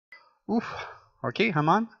Oof. Okay, I'm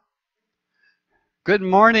on. Good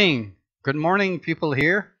morning. Good morning, people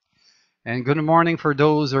here. And good morning for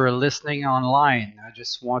those who are listening online. I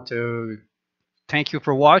just want to thank you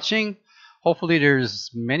for watching. Hopefully,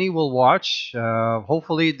 there's many will watch.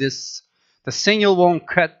 Hopefully, the signal won't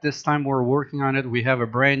cut this time. We're working on it. We have a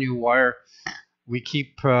brand new wire. We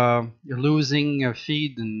keep losing a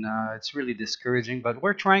feed, and it's really discouraging. But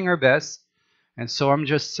we're trying our best. And so I'm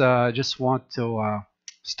just want to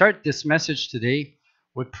start this message today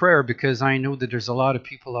with prayer because I know that there's a lot of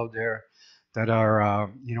people out there that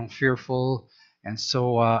are fearful, and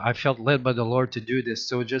so I felt led by the Lord to do this.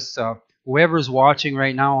 So just whoever's watching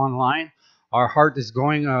right now online, our heart is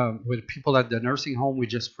going with people at the nursing home. We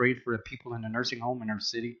just prayed for the people in the nursing home in our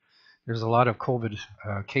city. There's a lot of COVID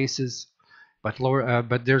cases, but Lord,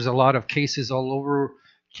 but there's a lot of cases all over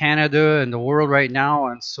Canada and the world right now.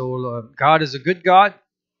 And so God is a good God,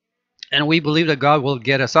 and we believe that God will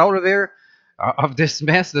get us out of there, of this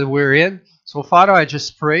mess that we're in. So, Father, I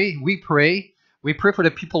just pray. We pray for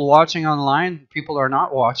the people watching online. People are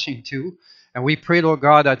not watching too. And we pray, Lord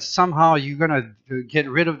God, that somehow you're going to get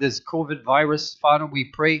rid of this COVID virus. Father,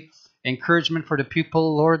 we pray encouragement for the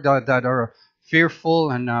people, Lord, that are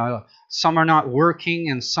fearful, and some are not working,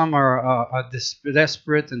 and some are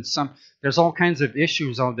desperate, and some there's all kinds of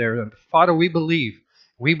issues out there. Father, we believe.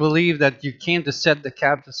 We believe that you came to set the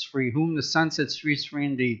captives free. Whom the Son sets free is free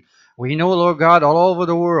indeed. We know, Lord God, all over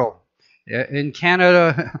the world, in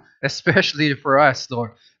Canada, especially for us,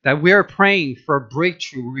 Lord, that we are praying for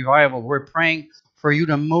breakthrough revival. We're praying for you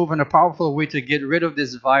to move in a powerful way to get rid of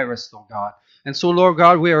this virus, Lord God. And so, Lord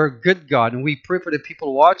God, we are a good God, and we pray for the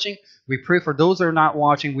people watching. We pray for those that are not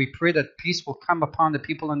watching. We pray that peace will come upon the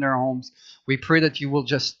people in their homes. We pray that you will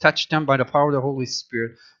just touch them by the power of the Holy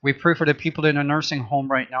Spirit. We pray for the people in a nursing home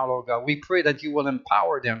right now, Lord God. We pray that you will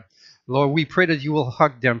empower them. Lord, we pray that you will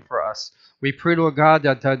hug them for us. We pray, Lord God,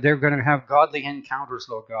 that they're going to have godly encounters,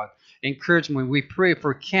 Lord God. Encouragement. We pray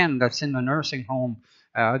for Ken that's in the nursing home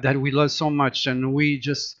that we love so much. And we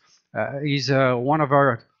just, he's one of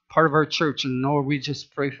our, part of our church. And Lord, we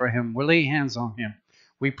just pray for him. We lay hands on him.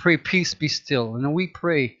 We pray peace be still. And we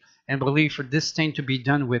pray and believe for this thing to be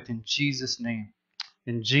done with in Jesus' name.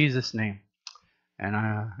 In Jesus' name. And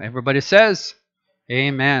everybody says,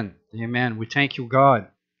 Amen. Amen. We thank you, God.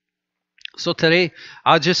 So today,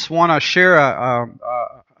 I just want to share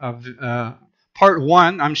part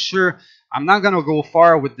one. I'm sure I'm not going to go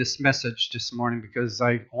far with this message this morning because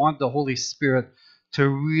I want the Holy Spirit to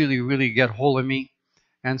really, really get hold of me.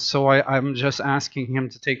 And so I'm just asking Him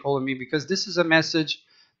to take hold of me because this is a message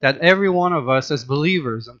that every one of us as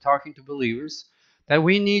believers, I'm talking to believers, that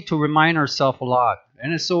we need to remind ourselves a lot.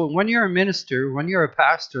 And so when you're a minister, when you're a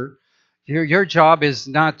pastor, your job is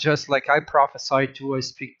not just like I prophesy to, I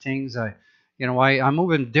speak things, I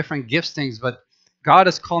move in different gifts things, but God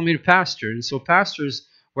has called me to pastor. And so pastors,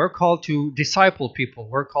 we're called to disciple people.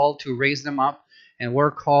 We're called to raise them up, and we're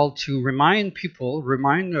called to remind people,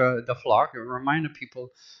 remind the flock, or remind the people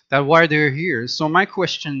that why they're here. So my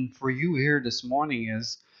question for you here this morning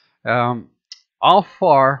is, um, how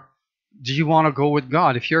far do you want to go with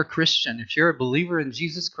God? If you're a Christian, if you're a believer in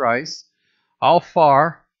Jesus Christ, how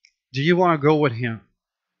far do you want to go with Him?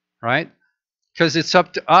 Right? Because it's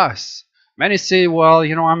up to us. Many say, well,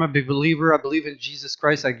 I'm a big believer. I believe in Jesus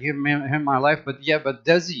Christ. I give him my life. But yeah, but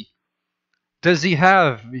does he? Does he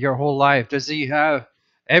have your whole life? Does he have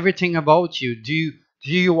everything about you? Do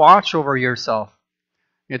you watch over yourself?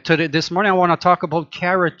 Today, this morning, I want to talk about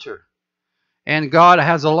character. And God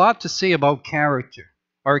has a lot to say about character,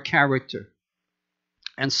 our character.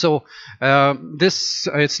 And so this,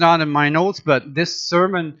 it's not in my notes, but this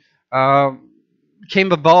sermon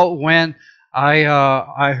came about when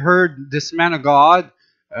I heard this man of God.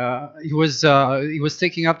 He was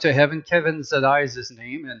taking up to heaven. Kevin Zadai is his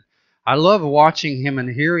name, and I love watching him and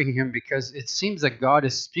hearing him because it seems that God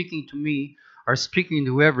is speaking to me or speaking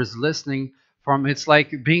to whoever's listening. From it's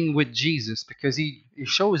like being with Jesus because he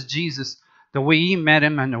shows Jesus the way he met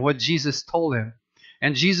him and what Jesus told him.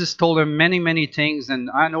 And Jesus told him many, many things. And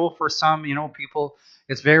I know for some, people,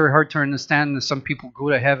 it's very hard to understand that some people go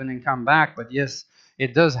to heaven and come back. But yes,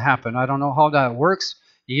 it does happen. I don't know how that works.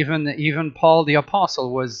 Even Paul the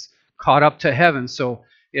apostle was caught up to heaven. So,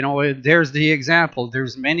 there's the example.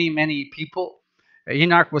 There's many, many people.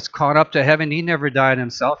 Enoch was caught up to heaven. He never died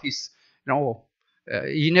himself. He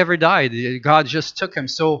never died. God just took him.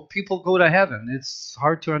 So people go to heaven. It's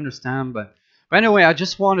hard to understand. But anyway, I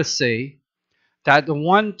just want to say that the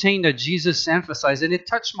one thing that Jesus emphasized, and it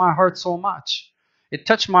touched my heart so much. It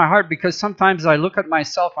touched my heart because sometimes I look at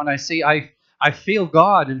myself and I say, I feel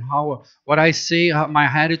God and how what I say, my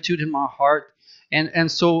attitude in my heart.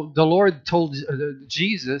 And so the Lord told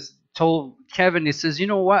Jesus told Kevin, he says, you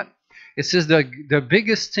know what? It says the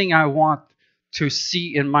biggest thing I want to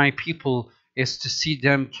see in my people is to see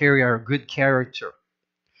them carry a good character.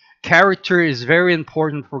 Character is very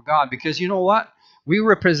important for God because you know what? We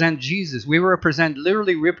represent Jesus. We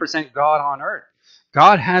literally represent God on earth.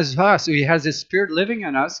 God has us. He has His Spirit living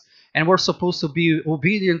in us, and we're supposed to be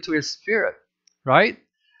obedient to His Spirit, right?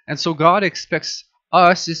 And so God expects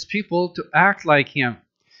us, His people, to act like Him.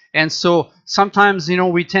 And so sometimes,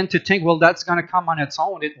 we tend to think, well, that's going to come on its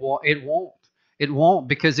own. It won't. It won't. It won't,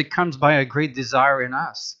 because it comes by a great desire in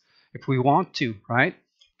us if we want to, right?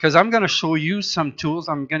 Because I'm going to show you some tools.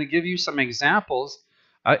 I'm going to give you some examples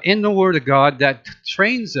in the Word of God that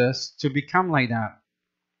trains us to become like that.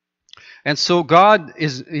 And so God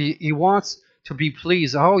He wants to be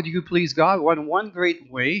pleased. How do you please God? One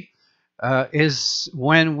great way is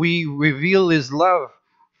when we reveal His love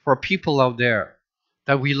for people out there.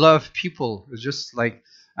 That we love people. It's just like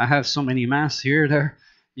I have so many masks here. There,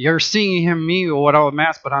 you're seeing him, me, without a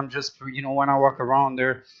mask, but I'm just, when I walk around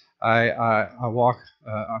there, I walk.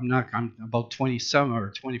 I'm about 27 or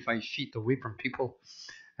 25 feet away from people,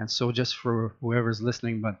 and so just for whoever's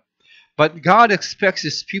listening, but God expects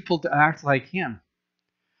His people to act like Him.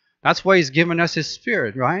 That's why He's given us His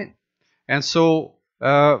Spirit, right? And so,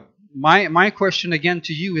 my question again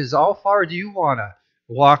to you is: how far do you want to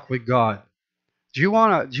walk with God? Do you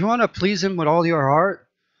wanna please Him with all your heart,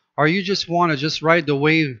 or you just want to just ride the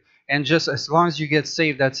wave and just as long as you get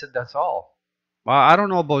saved, that's it, that's all? Well, I don't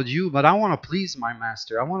know about you, but I want to please my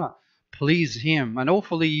Master. I want to please Him, and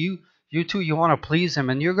hopefully you too, you want to please Him,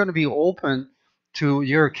 and you're going to be open to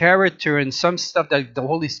your character and some stuff that the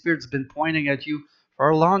Holy Spirit's been pointing at you for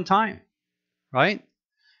a long time, right?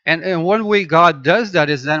 And one way God does that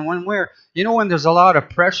is then when there's a lot of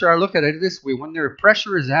pressure, I look at it this way: when their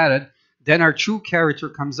pressure is added, then our true character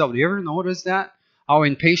comes out. You ever notice that? How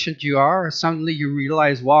impatient you are? Suddenly you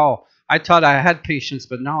realize, wow, I thought I had patience,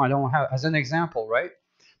 but now I don't have. As an example, right?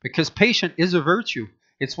 Because patience is a virtue.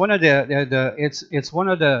 It's one of it's one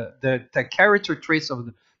of the character traits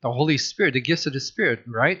of the Holy Spirit, the gifts of the Spirit,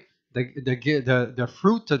 right? The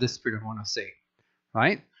fruit of the Spirit, I want to say,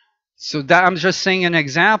 right? So that I'm just saying an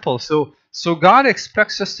example. So God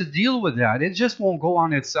expects us to deal with that. It just won't go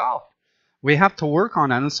on itself. We have to work on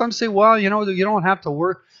that. And some say, well, you don't have to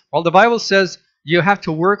work. Well, the Bible says you have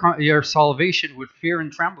to work on your salvation with fear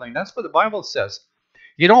and trembling. That's what the Bible says.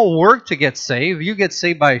 You don't work to get saved. You get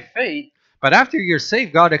saved by faith. But after you're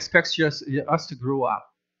saved, God expects us to grow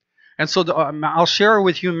up. And so I'll share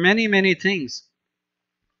with you many, many things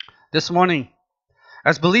this morning.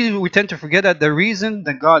 As believers, we tend to forget that the reason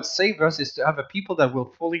that God saved us is to have a people that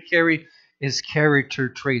will fully carry His character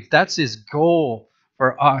traits. That's His goal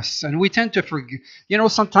for us. And we tend to forget,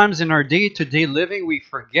 sometimes in our day-to-day living, we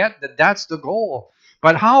forget that that's the goal.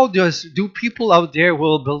 But how do people out there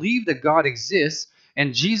will believe that God exists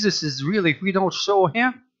and Jesus is real if we don't show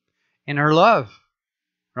Him in our love?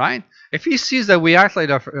 Right? If He sees that we act like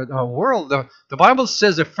a world, the Bible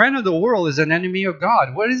says a friend of the world is an enemy of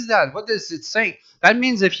God. What is that? What does it say? That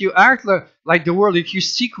means if you act like the world, if you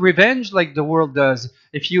seek revenge like the world does,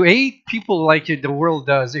 if you hate people like the world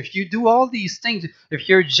does, if you do all these things, if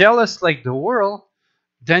you're jealous like the world,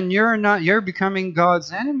 then you're becoming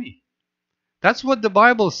God's enemy. That's what the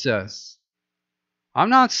Bible says.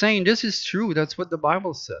 I'm not saying this is true. That's what the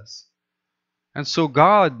Bible says. And so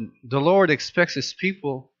God, the Lord, expects His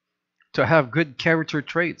people to have good character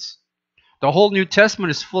traits. The whole New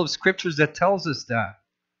Testament is full of scriptures that tells us that.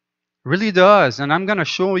 It really does. And I'm going to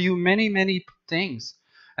show you many, many things.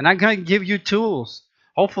 And I'm going to give you tools.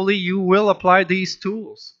 Hopefully you will apply these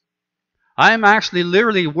tools. I'm actually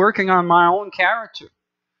literally working on my own character.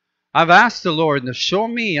 I've asked the Lord to show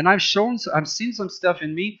me, and I've seen some stuff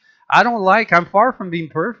in me I don't like. I'm far from being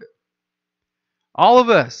perfect. All of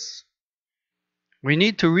us. We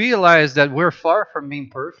need to realize that we're far from being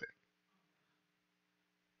perfect.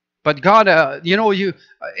 But God, in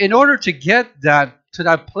order to get to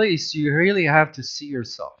that place, you really have to see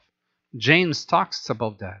yourself. James talks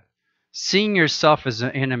about that. Seeing yourself as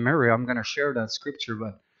in a mirror. I'm going to share that scripture,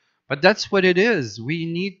 but that's what it is. We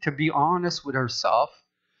need to be honest with ourselves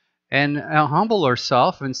and humble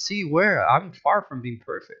ourselves and see where I'm far from being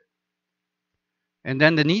perfect. And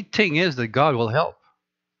then the neat thing is that God will help.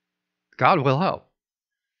 God will help.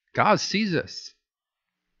 God sees us.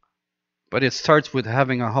 But it starts with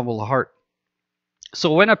having a humble heart.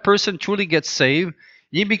 So when a person truly gets saved,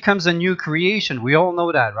 he becomes a new creation. We all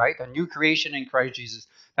know that, right? A new creation in Christ Jesus.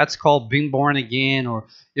 That's called being born again. Or,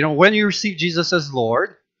 when you receive Jesus as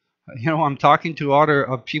Lord, I'm talking to other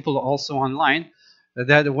people also online.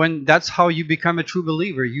 That when that's how you become a true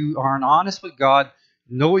believer. You are honest with God.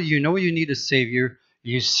 You know you need a Savior.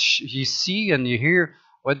 You see and you hear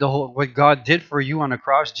what God did for you on the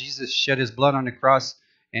cross. Jesus shed His blood on the cross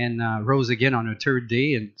and rose again on the third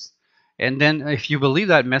day. And then if you believe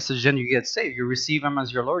that message, then you get saved. You receive Him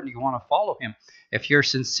as your Lord, and you want to follow Him. If you're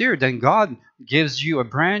sincere, then God gives you a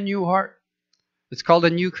brand new heart. It's called a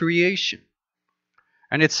new creation.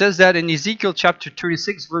 And it says that in Ezekiel chapter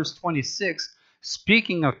 36, verse 26,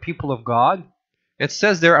 speaking of people of God, it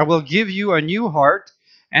says there, I will give you a new heart,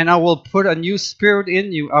 and I will put a new spirit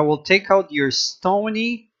in you. I will take out your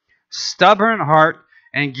stony, stubborn heart,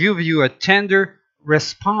 and give you a tender,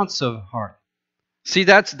 responsive heart. See,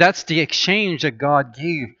 that's the exchange that God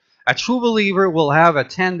gave. A true believer will have a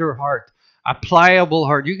tender heart, a pliable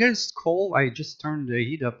heart. You guys cold? I just turned the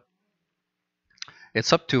heat up.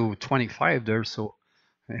 It's up to 25 there, so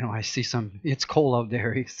I see some. It's cold out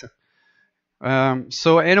there.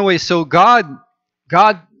 So anyway, so God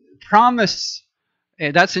promised.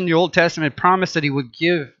 That's in the Old Testament. Promised that He would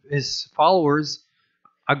give His followers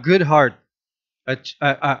a good heart,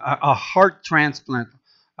 a heart transplant.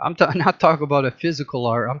 I'm not talking about a physical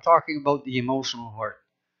heart. I'm talking about the emotional heart,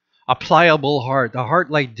 a pliable heart, a heart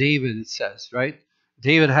like David. It says, right?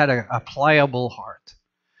 David had a pliable heart.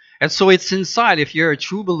 And so it's inside. If you're a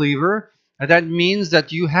true believer, that means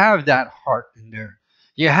that you have that heart in there.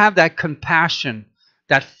 You have that compassion,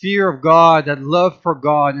 that fear of God, that love for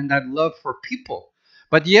God, and that love for people.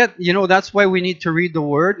 But yet, that's why we need to read the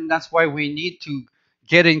Word, and that's why we need to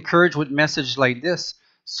get encouraged with messages like this,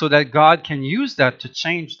 so that God can use that to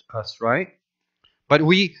change us, right? But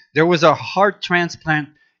there was a heart transplant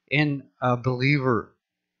in a believer.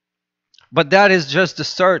 But that is just the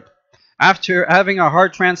start. After having a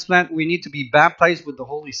heart transplant, we need to be baptized with the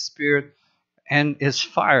Holy Spirit and His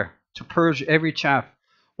fire to purge every chaff.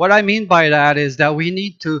 What I mean by that is that we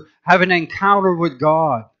need to have an encounter with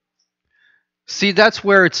God. See, that's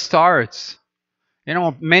where it starts.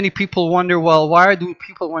 Many people wonder, well, why do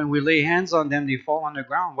people, when we lay hands on them, they fall on the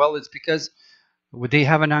ground? Well, it's because they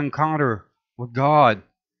have an encounter with God.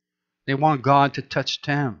 They want God to touch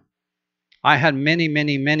them. I had many,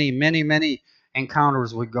 many, many, many, many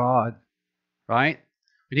encounters with God. Right?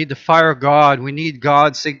 We need the fire of God. We need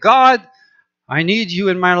God. Say, God, I need you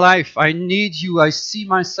in my life. I need you. I see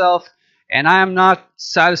myself, and I am not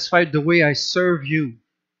satisfied the way I serve you.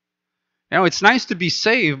 It's nice to be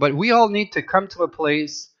saved, but we all need to come to a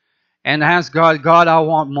place and ask God, God, I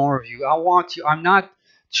want more of you. I want you. I'm not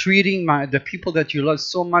treating the people that you love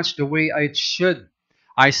so much the way I should.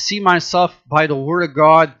 I see myself by the Word of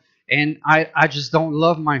God, and I just don't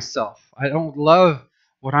love myself. I don't love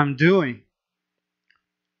what I'm doing.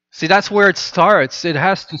 See, that's where it starts. It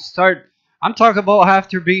has to start. I'm talking about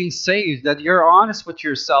after being saved, that you're honest with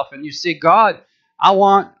yourself and you say, God, I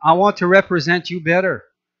want to represent you better.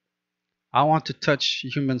 I want to touch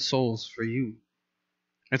human souls for you.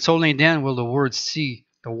 It's only then will the world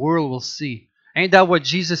will see. Ain't that what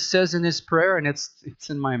Jesus says in His prayer? And it's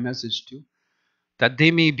in my message too. That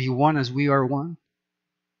they may be one as we are one.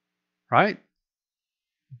 Right?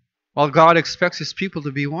 Well, God expects His people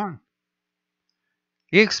to be one.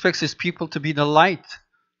 He expects His people to be the light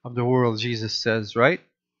of the world, Jesus says, right?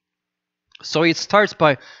 So it starts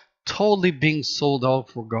by totally being sold out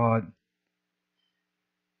for God.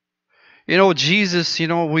 Jesus,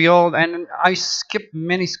 we all, and I skip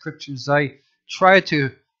many scriptures. I try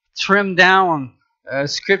to trim down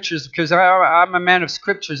scriptures because I'm a man of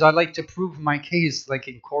scriptures. I like to prove my case like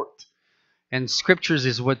in court. And scriptures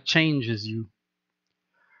is what changes you.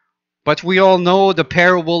 But we all know the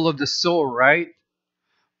parable of the sower, right?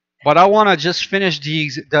 But I want to just finish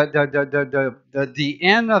the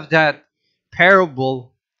end of that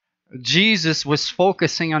parable. Jesus was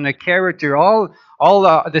focusing on the character. All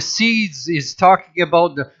the seeds is talking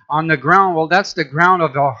about on the ground. Well, that's the ground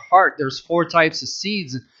of our heart. There's 4 types of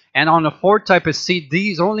seeds, and on the 4th type of seed,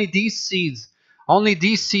 only these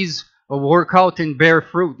seeds work out and bear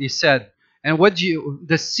fruit. He said, and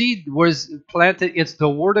the seed was planted. It's the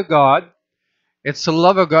Word of God. It's the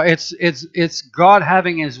love of God. It's God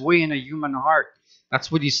having His way in a human heart.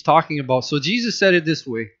 That's what He's talking about. So Jesus said it this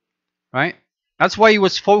way, right? That's why He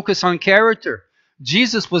was focused on character.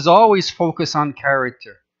 Jesus was always focused on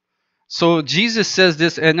character. So Jesus says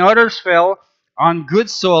this, and others fell on good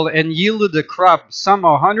soil and yielded the crop, some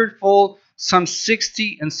 100-fold, some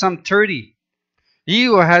 60, and some 30. He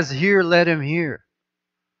who has ear, let him hear.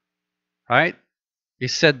 Right? He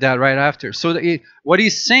said that right after. So what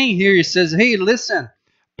he's saying here, he says, hey, listen,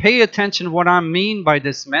 pay attention to what I mean by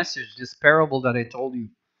this message, this parable that I told you.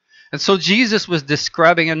 And so Jesus was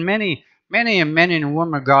describing, and many and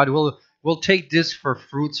women of God will we'll take this for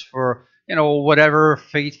fruits for, whatever,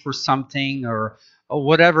 faith for something, or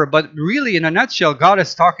whatever. But really, in a nutshell, God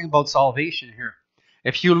is talking about salvation here.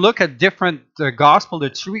 If you look at different gospel, the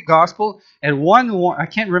three gospel, and one, I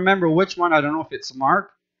can't remember which one. I don't know if it's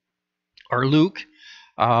Mark or Luke.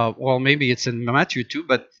 Well, maybe it's in Matthew too.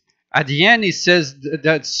 But at the end, he says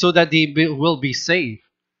that so that they will be saved.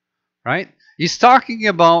 Right? He's talking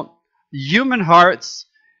about human hearts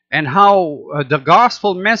and how the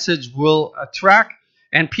gospel message will attract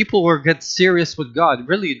and people will get serious with God.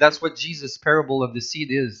 Really, that's what Jesus' parable of the seed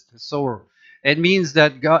is, the sower. It means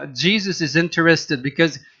that Jesus is interested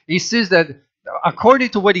because he says that according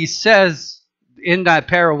to what he says in that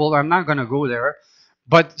parable, I'm not going to go there,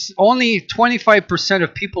 but only 25%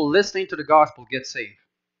 of people listening to the gospel get saved.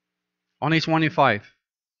 Only 25.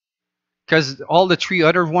 Because all the three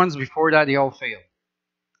other ones before that, they all fail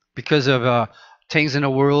because of things in the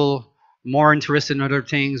world, more interested in other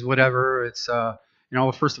things, whatever. It's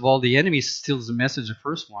first of all, the enemy steals the message, the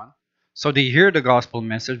first one, so they hear the gospel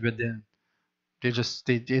message, but then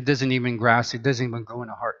it doesn't even grasp, it doesn't even go in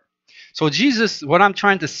the heart. So Jesus, what I'm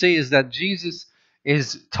trying to say is that Jesus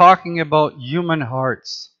is talking about human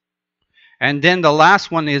hearts, and then the last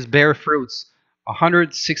one is bear fruits,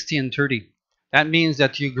 160 and 30. That means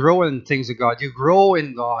that you grow in things of God, you grow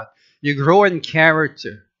in God, you grow in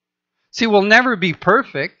character. See, we'll never be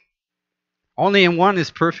perfect. Only in one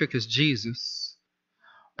is perfect is Jesus.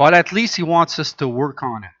 But at least he wants us to work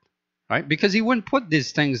on it, right? Because he wouldn't put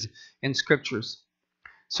these things in scriptures.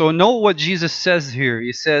 So know what Jesus says here.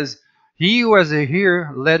 He says, he who has a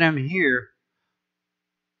ear, let him hear.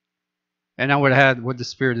 And I would add what the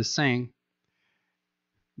Spirit is saying.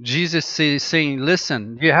 Jesus is saying,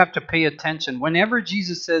 listen, you have to pay attention. Whenever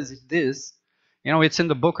Jesus says this, it's in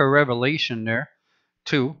the book of Revelation there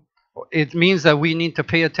too. It means that we need to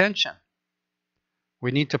pay attention.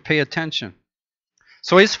 We need to pay attention.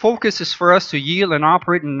 So his focus is for us to yield and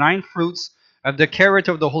operate in 9 fruits of the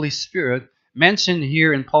character of the Holy Spirit, mentioned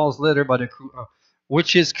here in Paul's letter,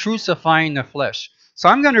 which is crucifying the flesh. So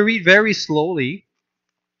I'm going to read very slowly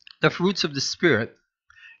the fruits of the Spirit,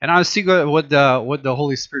 and I'll see what the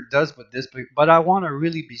Holy Spirit does with this, but I want to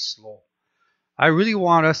really be slow. I really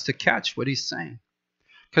want us to catch what he's saying.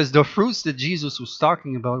 Because the fruits that Jesus was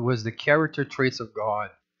talking about was the character traits of God.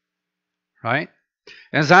 Right?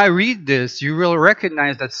 As I read this, you will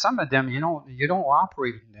recognize that some of them, you don't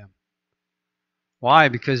operate in them. Why?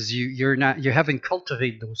 Because you haven't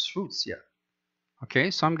cultivated those fruits yet.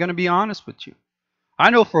 Okay, so I'm going to be honest with you. I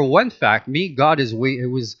know for one fact, God is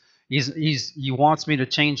he wants me to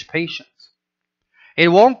change patience. It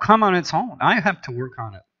won't come on its own. I have to work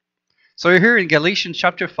on it. So here in Galatians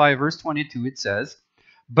chapter 5, verse 22, it says,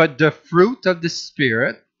 "But the fruit of the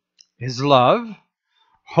Spirit is love."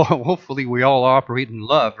 Hopefully we all operate in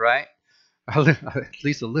love, right? At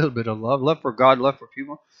least a little bit of love. Love for God, love for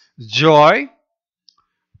people. Joy,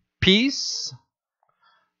 peace,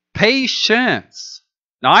 patience.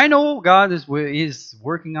 Now I know God is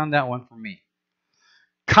working on that one for me.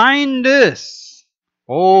 Kindness.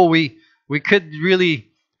 Oh, we could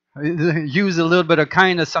really use a little bit of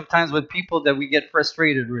kindness sometimes with people that we get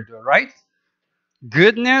frustrated with, right?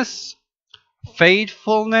 Goodness,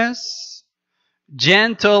 faithfulness,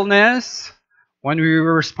 gentleness. When we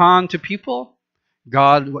respond to people,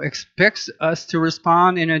 God expects us to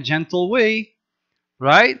respond in a gentle way,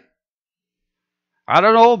 right? I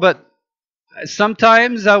don't know, but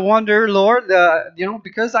sometimes I wonder, Lord,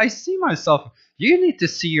 because I see myself. You need to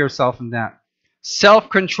see yourself in that.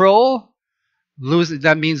 Self-control,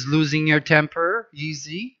 that means losing your temper,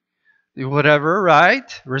 easy, whatever,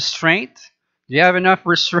 right? Restraint. Do you have enough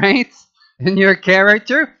restraint in your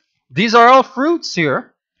character? These are all fruits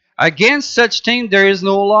here. Against such thing there is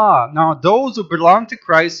no law. Now, those who belong to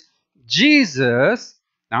Christ Jesus,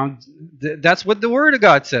 now that's what the Word of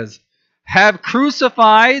God says, have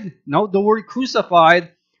crucified, note the word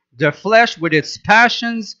crucified, the flesh with its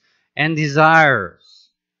passions and desires.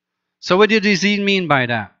 So what does he mean by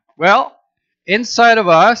that? Well, inside of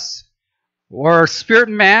us, our spirit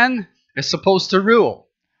man is supposed to rule.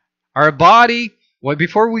 Our body,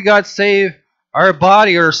 before we got saved, our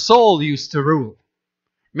body, our soul used to rule.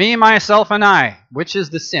 Me, myself, and I, which is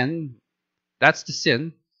the sin. That's the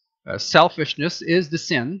sin. Selfishness is the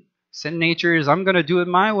sin. Sin nature is I'm going to do it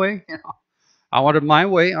my way. I want it my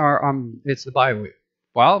way, or it's the byway.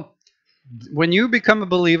 Well, when you become a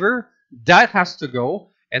believer, that has to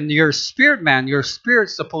go, and your spirit man, your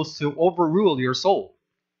spirit's supposed to overrule your soul.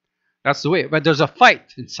 That's the way. But there's a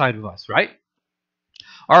fight inside of us, right?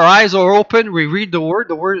 Our eyes are open. We read the word.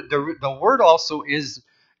 The word also is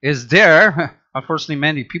there. Unfortunately,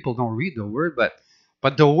 many people don't read the word, but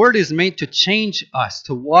But the Word is made to change us,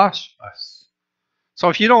 to wash us. So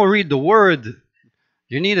if you don't read the Word,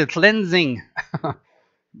 you need a cleansing.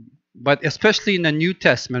 But especially in the New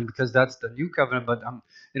Testament, because that's the New Covenant. But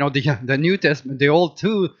the New Testament, the Old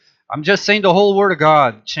too. I'm just saying the whole Word of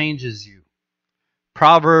God changes you.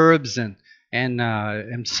 Proverbs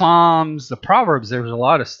and Psalms, the Proverbs. There's a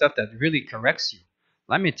lot of stuff that really corrects you.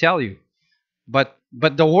 Let me tell you. But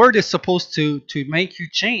the Word is supposed to make you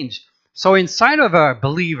change. So inside of a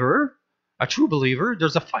believer, a true believer,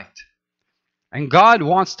 there's a fight, and God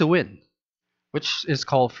wants to win, which is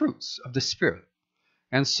called fruits of the Spirit.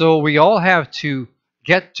 And so we all have to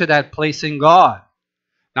get to that place in God.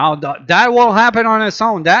 Now, that won't happen on its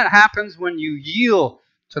own. That happens when you yield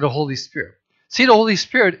to the Holy Spirit. See, the Holy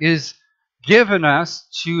Spirit is given us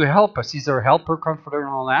to help us. He's our helper, comforter, and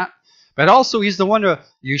all that. But also, He's the one who,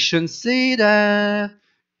 you shouldn't say that.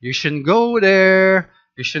 You shouldn't go there.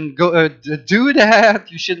 You shouldn't go do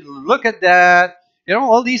that. You shouldn't look at that.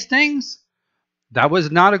 All these things. That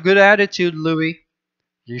was not a good attitude, Louis.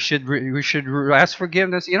 You should ask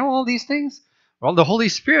forgiveness. All these things. Well, the Holy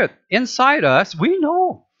Spirit inside us, we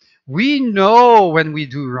know. We know when we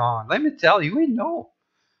do wrong. Let me tell you, we know.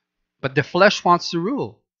 But the flesh wants to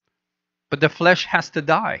rule. But the flesh has to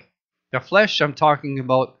die. The flesh, I'm talking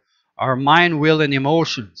about our mind, will, and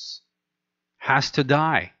emotions, has to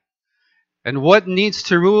die. And what needs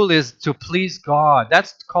to rule is to please God.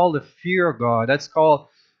 That's called the fear of God. That's called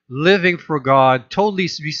living for God. Totally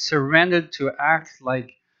be surrendered to act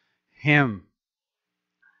like Him.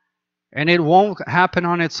 And it won't happen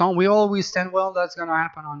on its own. We always stand, well, that's going to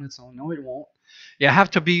happen on its own. No, it won't. You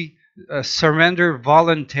have to be surrendered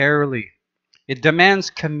voluntarily. It demands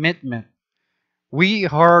commitment. We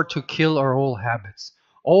are to kill our old habits.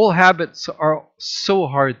 Old habits are so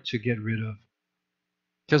hard to get rid of.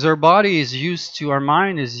 Because our body is used to, our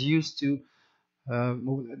mind is used to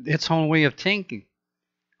its own way of thinking.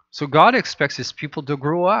 So God expects His people to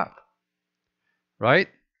grow up. Right?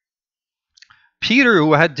 Peter,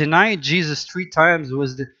 who had denied Jesus 3 times,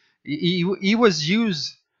 he was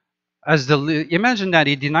used as imagine that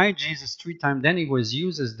he denied Jesus 3 times, then he was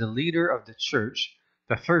used as the leader of the church,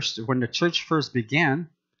 when the church first began.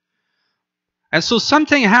 And so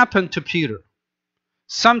something happened to Peter.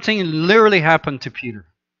 Something literally happened to Peter.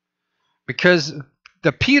 Because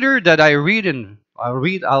the Peter that I read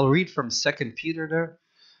I'll read from 2 Peter there.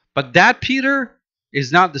 But that Peter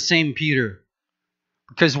is not the same Peter.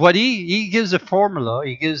 Because what he gives a formula,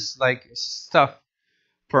 he gives like stuff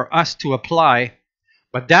for us to apply,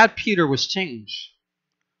 but that Peter was changed.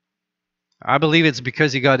 I believe it's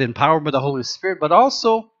because he got empowered by the Holy Spirit, but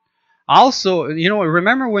also,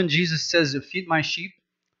 remember when Jesus says, feed my sheep,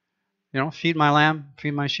 feed my lamb,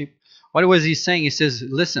 feed my sheep. What was he saying? He says,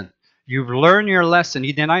 listen, you've learned your lesson.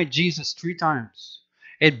 He denied Jesus 3 times.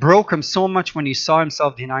 It broke him so much when he saw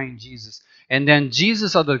himself denying Jesus. And then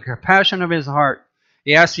Jesus, out of the compassion of His heart,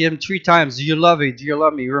 He asked him 3 times, do you love me? Do you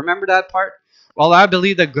love me? You remember that part? Well, I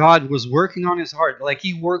believe that God was working on his heart like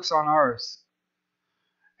He works on ours.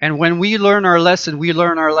 And when we learn our lesson, we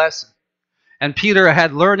learn our lesson. And Peter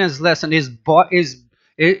had learned his lesson.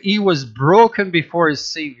 He was broken before his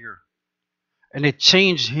Savior. And it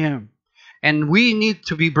changed him. And we need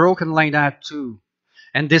to be broken like that too.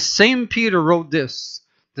 And this same Peter wrote this.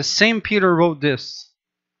 The same Peter wrote this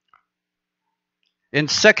in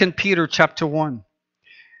 2 Peter chapter 1.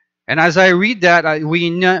 And as I read that, we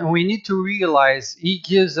need to realize he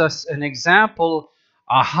gives us an example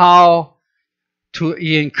of how to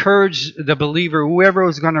encourage the believer, whoever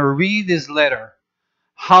is going to read this letter,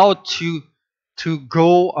 how to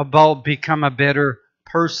go about become a better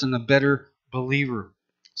person, a better believer.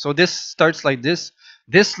 So this starts like this.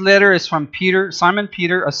 This letter is from Simon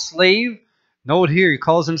Peter, a slave. Note here, he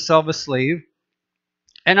calls himself a slave,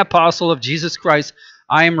 an apostle of Jesus Christ.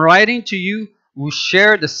 I am writing to you who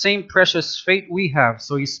share the same precious faith we have.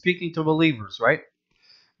 So he's speaking to believers, right?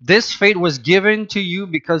 This faith was given to you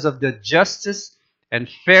because of the justice and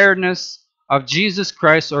fairness of Jesus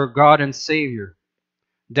Christ, our God and Savior.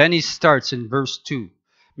 Then he starts in verse 2.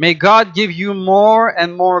 May God give you more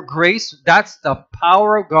and more grace. That's the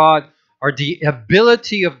power of God, or the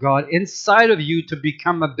ability of God inside of you to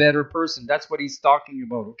become a better person. That's what he's talking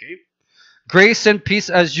about, okay? Grace and peace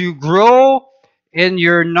as you grow in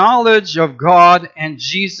your knowledge of God and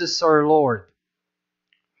Jesus our Lord.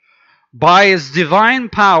 By His divine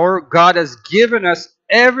power, God has given us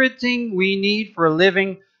everything we need for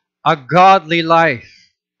living a godly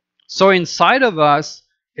life. So inside of us,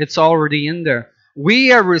 it's already in there. We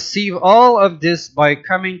have received all of this by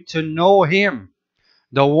coming to know Him,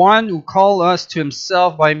 the one who called us to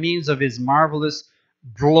Himself by means of His marvelous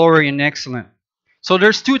glory and excellence. So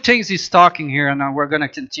there's two things he's talking here, and we're going to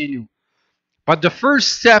continue. But the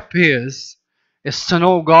first step is to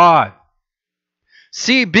know God.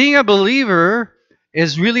 See, being a believer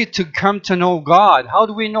is really to come to know God. How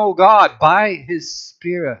do we know God? By His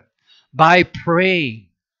Spirit, by praying.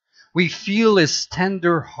 We feel His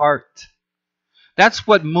tender heart. That's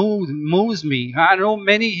what moves me. I know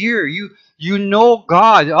many here. You know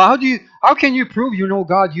God. How can you prove you know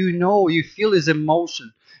God? You feel His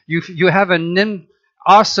emotion. You have an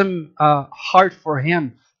awesome heart for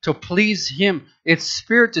Him, to please Him. It's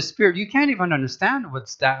spirit to spirit. You can't even understand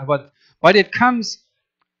what's that, but it comes.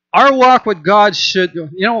 Our walk with God should,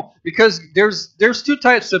 because there's two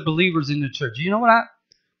types of believers in the church. You know what?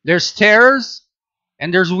 There's tares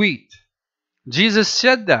and there's wheat. Jesus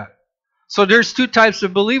said that. So there's two types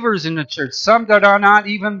of believers in the church. Some that are not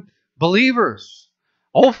even believers.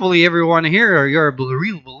 Hopefully everyone here, you're a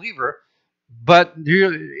real believer. But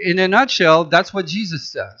in a nutshell, that's what Jesus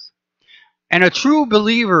says. And a true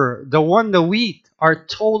believer, the wheat, are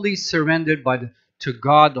totally surrendered to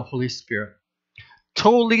God, the Holy Spirit.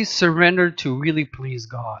 Totally surrendered to really please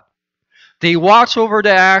God. They watch over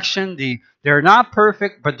the action. They're not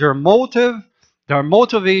perfect, but their motivation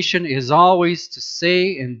is always to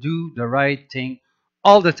say and do the right thing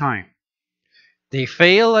all the time. They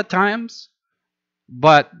fail at times,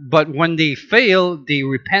 but when they fail, they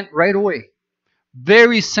repent right away.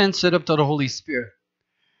 Very sensitive to the Holy Spirit.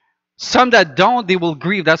 Some that don't, they will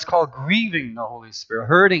grieve. That's called grieving the Holy Spirit,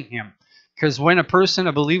 hurting Him. Because when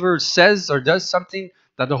a believer, says or does something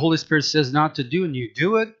that the Holy Spirit says not to do, and you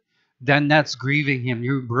do it, then that's grieving Him.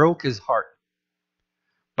 You broke His heart.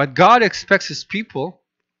 But God expects His people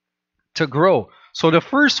to grow. So the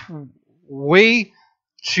first way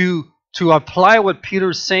to apply what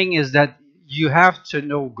Peter's saying is that you have to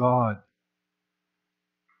know God.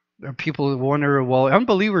 People wonder, well,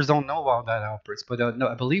 unbelievers don't know all that, Alberts, but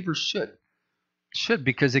no, believers should,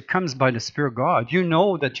 because it comes by the Spirit of God. You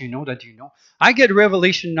know that you know that you know. I get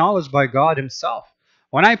revelation knowledge by God Himself.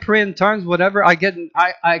 When I pray in tongues, whatever, I get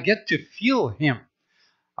to feel Him.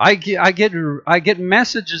 I get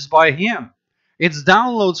messages by Him. It's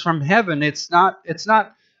downloads from heaven. I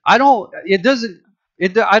don't it doesn't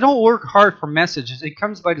it I don't work hard for messages. It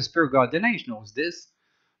comes by the Spirit of God. Dinesh knows this.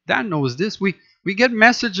 Dan knows this. We get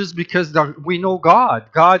messages because we know God.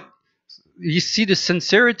 God, you see the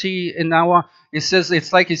sincerity in our. It says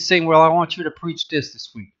it's like He's saying, "Well, I want you to preach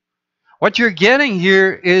this week." What you're getting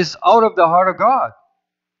here is out of the heart of God.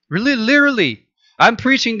 Really, literally, I'm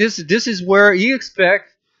preaching this. This is where He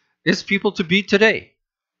expects His people to be today.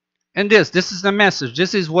 And this is the message.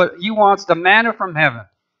 This is what He wants, the manna from heaven.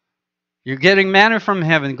 You're getting manna from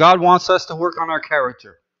heaven. God wants us to work on our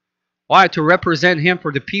character. Why? To represent Him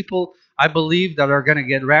for the people, I believe, that are going to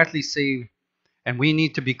get radically saved. And we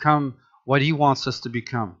need to become what He wants us to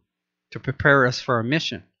become, to prepare us for our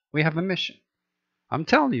mission. We have a mission. I'm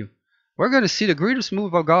telling you, we're going to see the greatest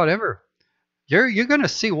move of God ever. You're going to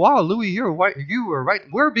see, wow, Louis, you were right.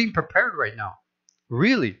 We're being prepared right now.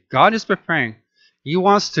 Really, God is preparing. He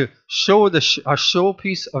wants to show a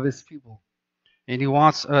showpiece of His people. And He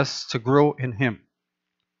wants us to grow in Him.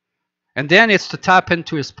 And then it's to tap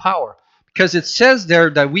into His power. Because it says there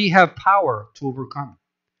that we have power to overcome.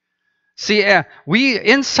 See, we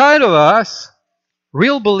inside of us,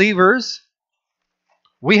 real believers,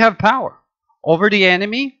 we have power over the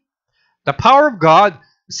enemy. The power of God.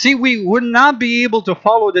 See, we would not be able to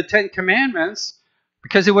follow the 10 Commandments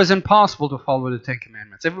because it was impossible to follow the 10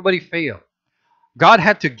 Commandments. Everybody failed. God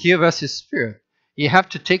had to give us His Spirit. He had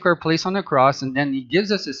to take our place on the cross, and then He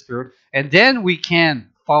gives us His Spirit, and then we can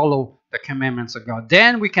follow the commandments of God.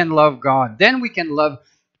 Then we can love God. Then we can love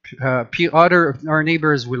our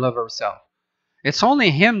neighbors we love ourselves. It's only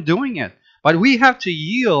Him doing it. But we have to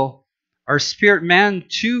yield our spirit man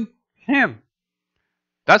to Him.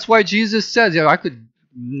 That's why Jesus says, I could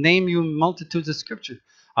name you multitudes of scriptures.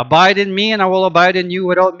 Abide in me and I will abide in you.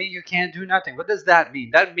 Without me, you can't do nothing. What does that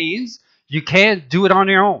mean? That means you can't do it on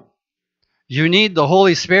your own. You need the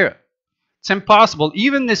Holy Spirit. It's impossible.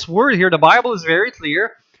 Even this word here, the Bible is very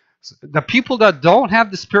clear. The people that don't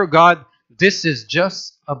have the Spirit of God, this is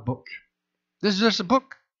just a book. This is just a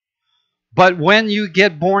book. But when you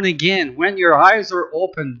get born again, when your eyes are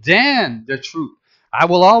open, then the truth. I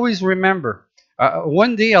will always remember.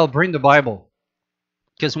 One day I'll bring the Bible.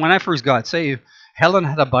 Because when I first got saved, Helen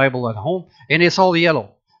had a Bible at home, and it's all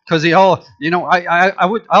yellow. Because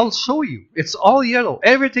I'll show you. It's all yellow.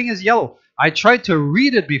 Everything is yellow. I tried to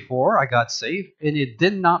read it before I got saved, and it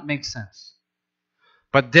did not make sense.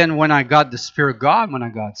 But then when I got the Spirit of God, when I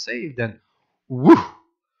got saved, then, whoo!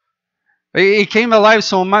 It came alive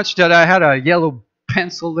so much that I had a yellow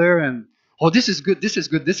pencil there, and Oh, this is good. This is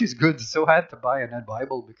good. This is good. So I had to buy another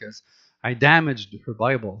Bible because I damaged her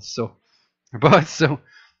Bible. So, but so,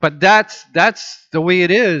 but that's the way it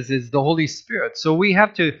is the Holy Spirit. So we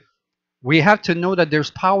have to know that there's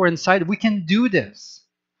power inside. We can do this.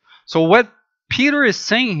 So what Peter is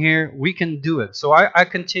saying here, we can do it. So I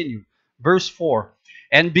continue. Verse 4.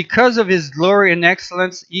 And because of his glory and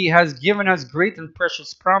excellence, he has given us great and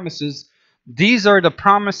precious promises. These are the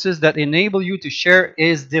promises that enable you to share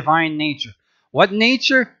his divine nature. What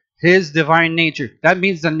nature? His divine nature. That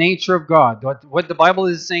means the nature of God. What the Bible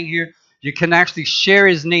is saying here, you can actually share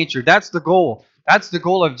his nature. That's the goal. That's the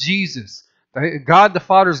goal of Jesus. God the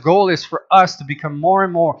Father's goal is for us to become more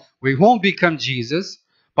and more. We won't become Jesus,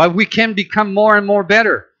 but we can become more and more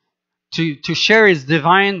better to share his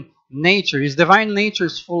divine nature. His divine nature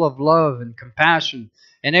is full of love and compassion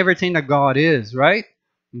and everything that God is, right?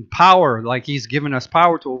 And power, like he's given us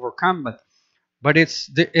power to overcome, but it's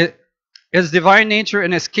divine nature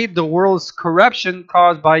and escape the world's corruption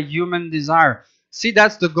caused by human desire. See,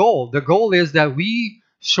 that's the goal. The goal is that we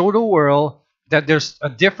show the world that there's a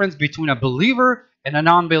difference between a believer and a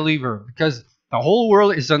non-believer, because the whole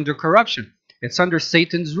world is under corruption. It's under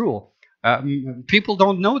Satan's rule. People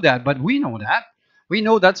don't know that, but we know that. We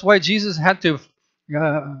know that's why Jesus had to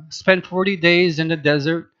spend 40 days in the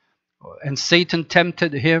desert and Satan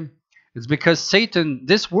tempted him. It's because Satan,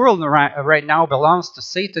 this world right now belongs to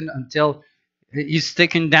Satan until he's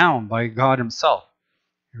taken down by God himself,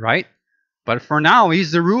 right? But for now,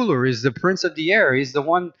 he's the ruler, he's the prince of the air, he's the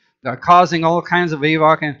one causing all kinds of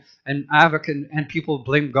havoc, and people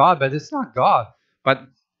blame God, but it's not God. But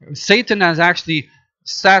Satan has actually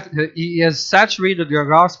he has saturated the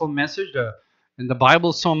gospel message in the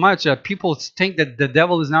Bible so much that people think that the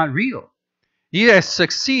devil is not real. He has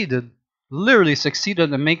succeeded, literally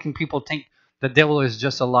succeeded in making people think the devil is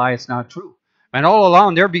just a lie, it's not true. And all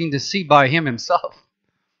along, they're being deceived by him himself.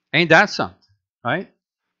 Ain't that something, right?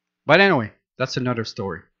 But anyway, that's another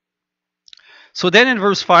story. So then in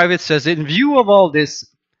verse 5 it says, in view of all this,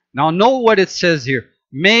 now know what it says here.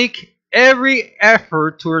 Make every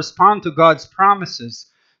effort to respond to God's promises.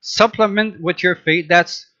 Supplement with your faith.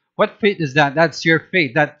 That's what faith is that? That's your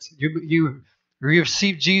faith. That you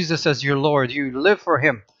receive Jesus as your Lord. You live for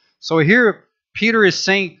him. So here Peter is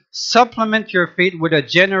saying, supplement your faith with a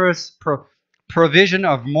generous provision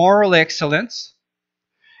of moral excellence.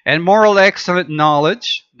 And moral excellent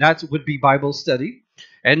knowledge, that would be Bible study.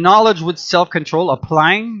 And knowledge with self-control,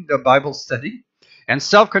 applying the Bible study. And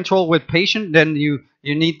self-control with patience, then you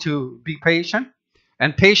need to be patient.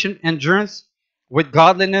 And patient endurance with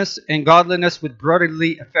godliness, and godliness with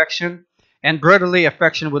brotherly affection, and brotherly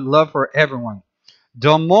affection with love for everyone.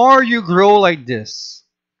 The more you grow like this,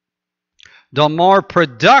 the more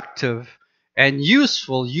productive and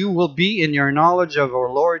useful you will be in your knowledge of our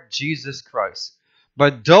Lord Jesus Christ.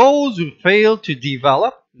 But those who fail to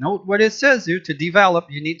develop, note what it says here, to develop,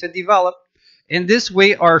 you need to develop, in this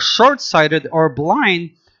way are short-sighted or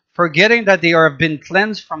blind, forgetting that they have been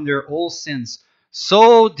cleansed from their old sins.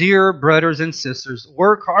 So, dear brothers and sisters,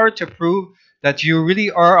 work hard to prove that you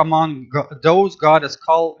really are among those God has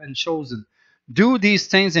called and chosen. Do these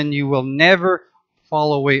things and you will never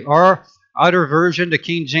fall away. Or other version, the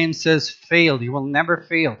King James says fail. You will never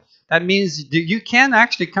fail. That means you can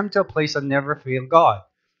actually come to a place of never fail God.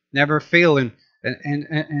 Never fail in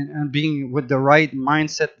being with the right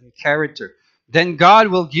mindset and character. Then God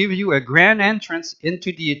will give you a grand entrance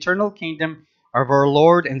into the eternal kingdom of our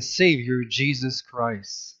Lord and Savior, Jesus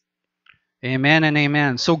Christ. Amen and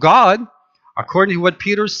amen. So God, according to what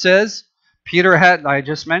Peter says, Peter had, I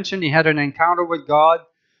just mentioned, he had an encounter with God.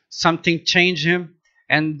 Something changed him.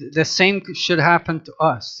 And the same should happen to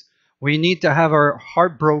us. We need to have our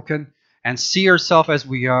heart broken and see ourselves as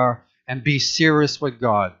we are and be serious with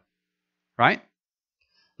God. Right?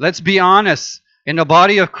 Let's be honest. In the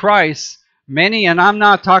body of Christ, many, and I'm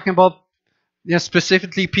not talking about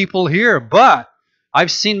specifically people here, but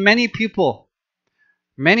I've seen many people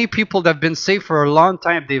that have been saved for a long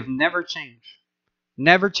time, they've never changed.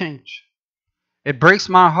 Never changed. It breaks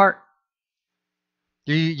my heart.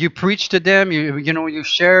 You preach to them, you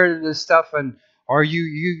share this stuff, and or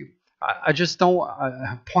I just don't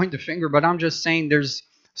point the finger, but I'm just saying there's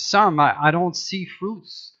some I don't see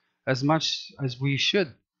fruits as much as we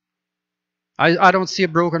should. I don't see a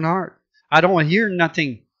broken heart. I don't hear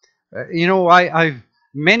nothing. I've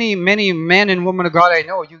many men and women of God I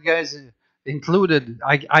know, you guys included.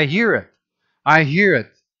 I hear it. I hear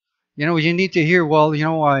it. You need to hear. Well,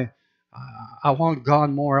 I want God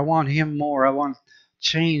more. I want Him more. I want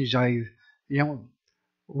change.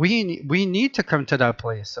 We need to come to that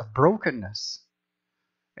place of brokenness.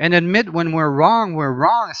 and admit when we're wrong, we're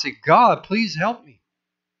wrong. I say, God, please help me.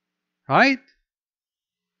 Right?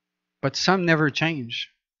 But some never change.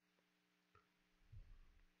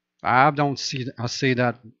 I say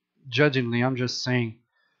that judgingly. I'm just saying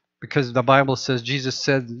because the Bible says, Jesus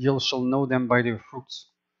said, you shall know them by their fruits.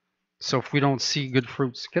 So if we don't see good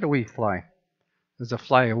fruits, get away, fly. There's a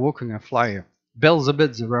fly, walking a fly.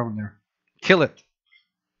 Beelzebub's around there. Kill it.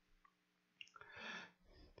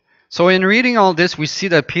 So in reading all this, we see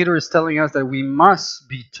that Peter is telling us that we must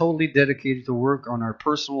be totally dedicated to work on our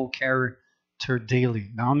personal character daily.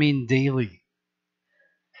 Now I mean daily.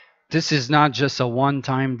 This is not just a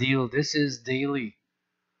one-time deal. This is daily.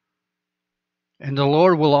 And the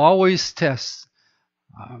Lord will always test.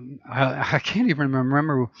 I can't even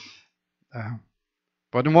remember. Uh,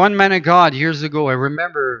 but one man of God years ago, I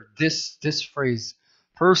remember this phrase.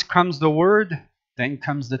 First comes the word, then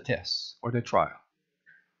comes the test or the trial.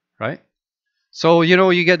 Right? So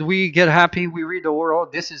we get happy. We read the word. Oh,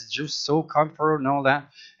 this is just so comfortable and all that.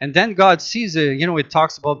 And then God sees it. It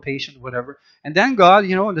talks about patience, whatever. And then God,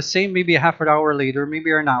 the same maybe a half an hour later,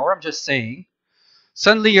 maybe an hour. I'm just saying.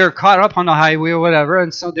 Suddenly you're caught up on the highway or whatever,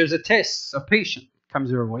 and so there's a test, a patient comes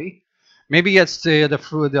your way. Maybe it's the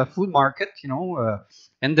food market,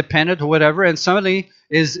 independent or whatever, and suddenly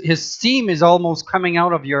his steam is almost coming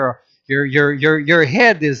out of your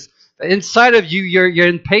head is inside of you. You're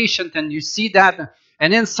impatient, and you see that,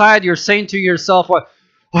 and inside you're saying to yourself, "What?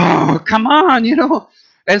 Oh, come on,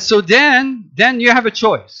 And so then you have a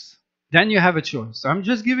choice. Then you have a choice. I'm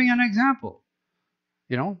just giving an example.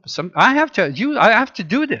 I have to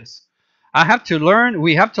do this. I have to learn.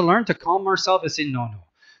 We have to learn to calm ourselves and say, no.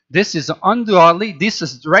 This is ungodly. This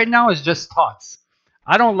is right now is just thoughts.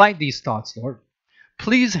 I don't like these thoughts, Lord.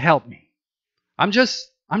 Please help me. I'm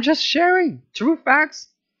just sharing true facts.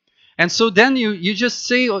 And so then you just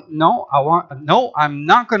say, oh, no, I'm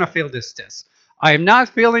not going to fail this test. I am not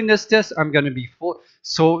failing this test. I'm going to be full.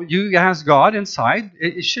 So you ask God inside.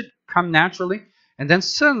 It should come naturally. And then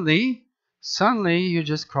suddenly you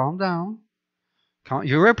just calm down.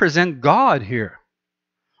 You represent God here.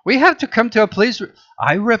 We have to come to a place where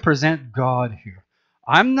I represent God here.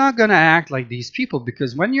 I'm not going to act like these people,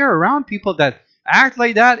 because when you're around people that act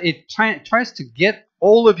like that, it tries to get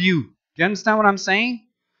all of you. Do you understand what I'm saying?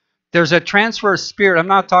 There's a transfer of spirit. I'm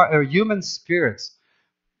not talking human spirits.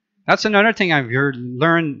 That's another thing I've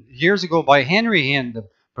learned years ago by Henry Hinn, the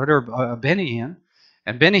brother Benny Hinn.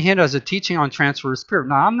 And Benny Hinn has a teaching on transfer of spirit.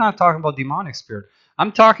 Now, I'm not talking about demonic spirit.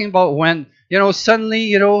 I'm talking about when,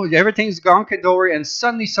 suddenly, everything's gone kadory, and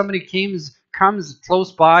suddenly somebody comes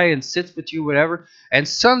close by and sits with you, whatever, and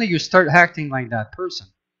suddenly you start acting like that person.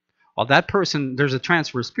 Well, that person, there's a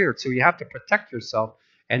transfer of spirit, so you have to protect yourself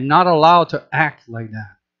and not allow to act like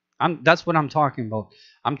that. That's what I'm talking about.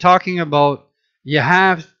 I'm talking about you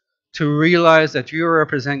have to realize that you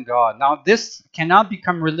represent God. Now, this cannot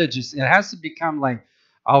become religious. It has to become like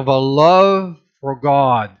of a love for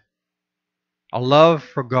God. A love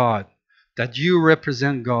for God. That you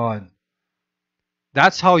represent God.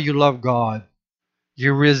 That's how you love God.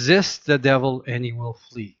 You resist the devil and he will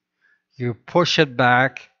flee. You push it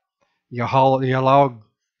back. You allow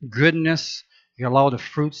goodness. You allow the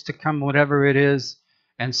fruits to come, whatever it is.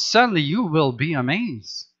 And suddenly you will be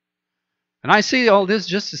amazed. And I say all this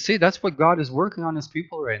just to say that's what God is working on his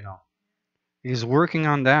people right now. He's working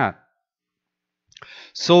on that.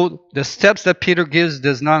 So the steps that Peter gives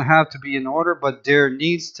does not have to be in order, but there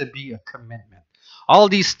needs to be a commitment. All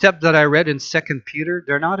these steps that I read in 2 Peter,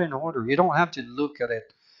 they're not in order. You don't have to look at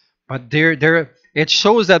it. But it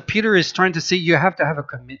shows that Peter is trying to say you have to have a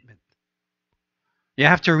commitment. You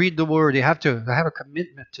have to read the word. You have to have a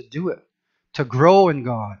commitment to do it, to grow in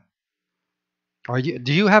God.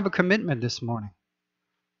 Do you have a commitment this morning?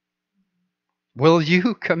 Will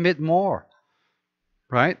you commit more?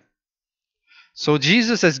 Right? So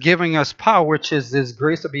Jesus is giving us power, which is His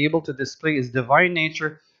grace to be able to display His divine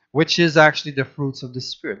nature, which is actually the fruits of the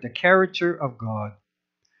Spirit, the character of God.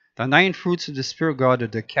 The 9 fruits of the Spirit of God are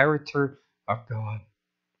the character of God.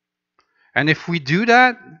 And if we do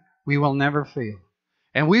that, we will never fail.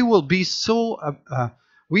 And we will be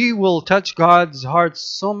we will touch God's heart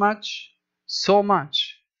so much, so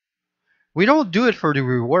much. We don't do it for the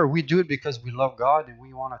reward. We do it because we love God and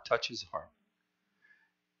we want to touch His heart.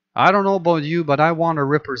 I don't know about you, but I want to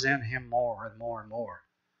represent Him more and more and more.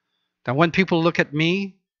 That when people look at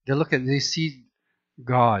me, they see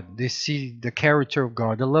God. They see the character of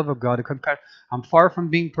God, the love of God, the compassion. I'm far from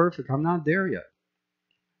being perfect. I'm not there yet.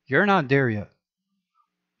 You're not there yet.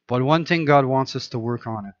 But one thing God wants us to work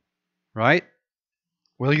on it. Right?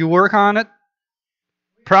 Will you work on it?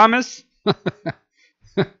 Promise?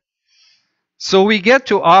 So we get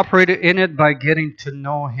to operate in it by getting to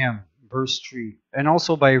know Him, verse 3, and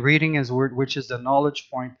also by reading His Word, which is the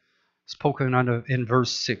knowledge point spoken of in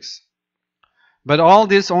verse 6. But all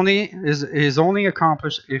this is only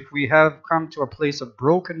accomplished if we have come to a place of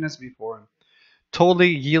brokenness before Him, totally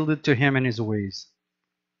yielded to Him and His ways.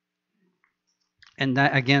 And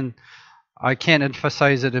that, again, I can't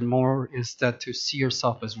emphasize it more, is that to see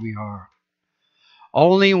yourself as we are.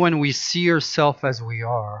 Only when we see ourselves as we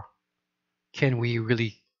are can we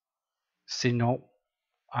really say, no,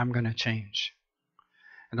 I'm going to change.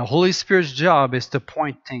 And the Holy Spirit's job is to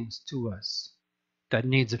point things to us that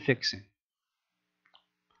needs a fixing.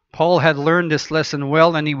 Paul had learned this lesson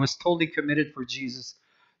well, and he was totally committed for Jesus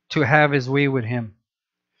to have his way with him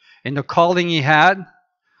in the calling he had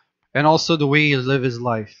and also the way he lived his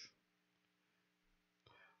life.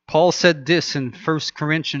 Paul said this in 1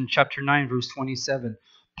 Corinthians chapter 9, verse 27.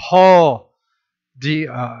 Paul, the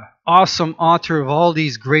awesome author of all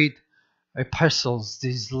these great epistles,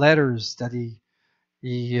 these letters that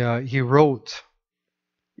he wrote,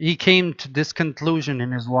 he came to this conclusion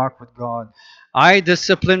in his walk with God. I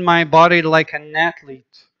discipline my body like an athlete,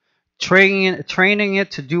 training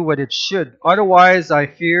it to do what it should. Otherwise, I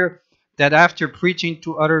fear that after preaching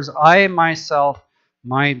to others, I myself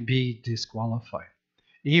might be disqualified.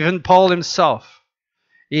 Even Paul himself,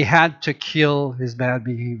 he had to kill his bad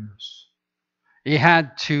behaviors. He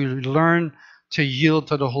had to learn to yield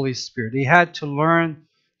to the Holy Spirit. He had to learn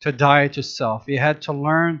to die to self. He had to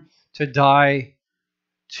learn to die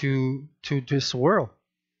to this world.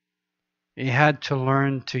 He had to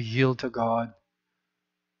learn to yield to God.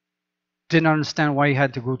 Didn't understand why he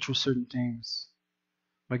had to go through certain things.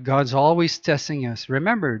 But God's always testing us.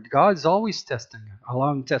 Remember, God's always testing,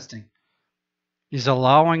 allowing testing. He's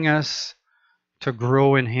allowing us to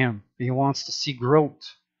grow in Him. He wants to see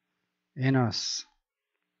growth in us.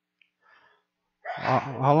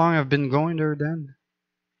 How long have I been going there then?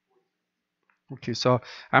 Okay, so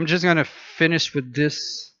I'm just going to finish with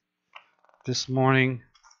this morning.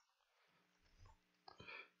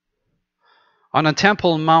 On a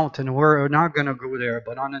Temple Mount, and we're not going to go there,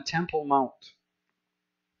 but on a Temple Mount,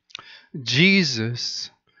 Jesus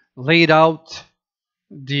laid out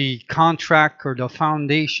the contract or the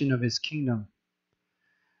foundation of His kingdom.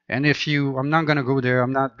 And I'm not going to go there,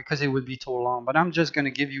 because it would be too long, but I'm just going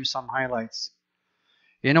to give you some highlights.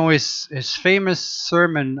 You know, his famous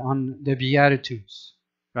sermon on the Beatitudes,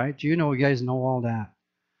 right? You guys know all that.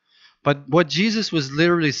 But what Jesus was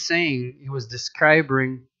literally saying, he was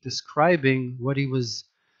describing what he was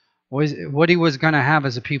going to have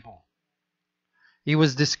as a people. He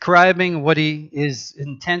was describing what his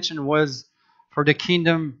intention was for the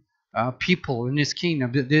kingdom people in His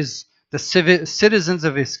kingdom. The citizens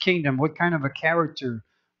of His kingdom, what kind of a character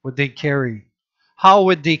would they carry? How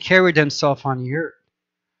would they carry themselves on the earth?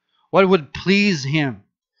 What would please Him?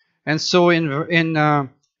 And so in the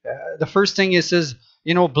first thing it says,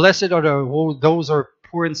 blessed are those who are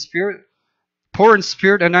poor in spirit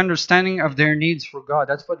and understanding of their needs for God.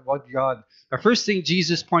 That's what God. The first thing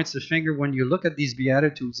Jesus points the finger when you look at these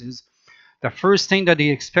Beatitudes is the first thing that He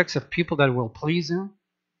expects of people that will please Him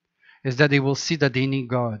is that they will see that they need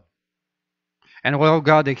God. And without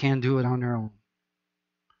God, they can't do it on their own.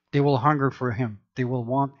 They will hunger for Him. They will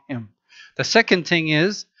want Him. The second thing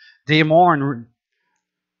is they mourn.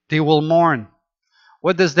 They will mourn.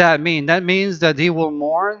 What does that mean? That means that they will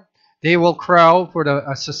mourn. They will cry out for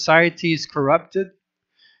a society is corrupted.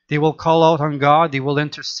 They will call out on God. They will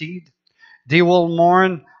intercede. They will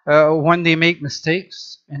mourn when they make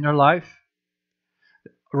mistakes in their life.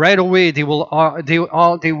 Right away, they will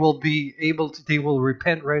be able to. They will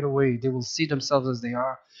repent right away. They will see themselves as they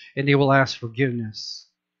are, and they will ask forgiveness.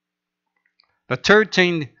 The third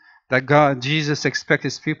thing that Jesus expects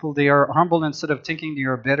His people, they are humble instead of thinking they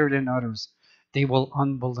are better than others. They will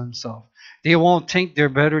humble themselves. They won't think they're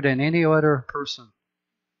better than any other person.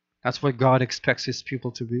 That's what God expects His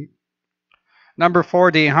people to be. Number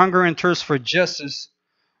 4, they hunger and thirst for justice,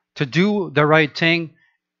 to do the right thing,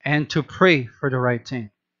 and to pray for the right thing.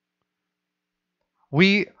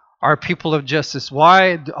 We are people of justice.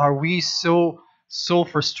 Why are we so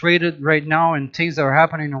frustrated right now and things that are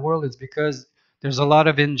happening in the world? It's because there's a lot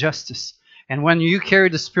of injustice. And when you carry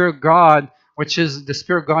the Spirit of God, which is the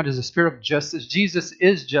Spirit of God is the Spirit of justice, Jesus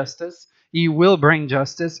is justice, He will bring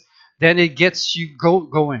justice, then it gets you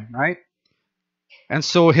going, right? And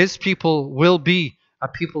so His people will be a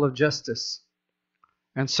people of justice.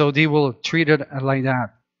 And so they will treat it like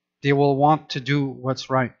that. They will want to do what's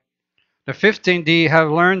right. The fifth thing, they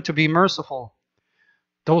have learned to be merciful.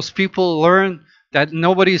 Those people learn that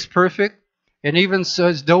nobody is perfect, And even so,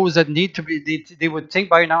 as those that need to be, they would think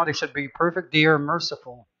by now they should be perfect, they are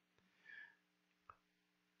merciful.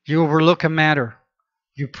 You overlook a matter.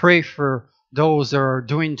 You pray for those that are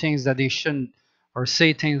doing things that they shouldn't or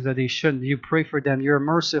say things that they shouldn't. You pray for them. You're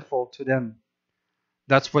merciful to them.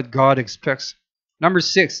 That's what God expects. Number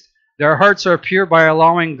 6, their hearts are pure by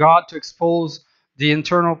allowing God to expose the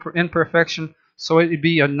internal imperfection so it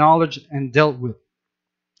be acknowledged and dealt with.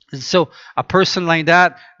 And so a person like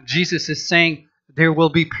that, Jesus is saying they will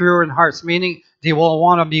be pure in hearts, meaning they will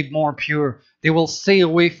want to be more pure. They will stay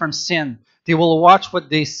away from sin. They will watch what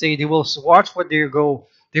they say. They will watch what they go.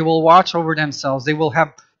 They will watch over themselves. They will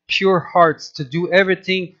have pure hearts to do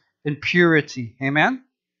everything in purity. Amen?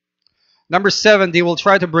 Number 7, they will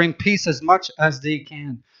try to bring peace as much as they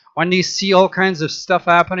can. When they see all kinds of stuff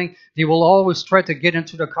happening, they will always try to get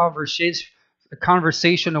into the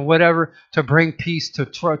conversation or whatever to bring peace, to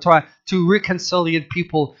try to reconcile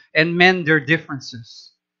people and mend their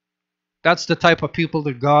differences. That's the type of people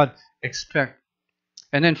that God expects.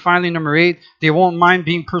 And then finally, number 8, they won't mind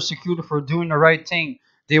being persecuted for doing the right thing.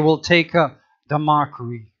 They will take up the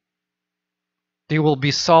mockery. They will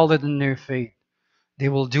be solid in their faith. They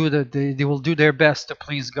will do their best to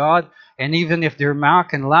please God, and even if they're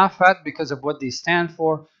mocked and laughed at because of what they stand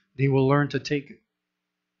for, they will learn to take it.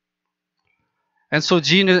 And so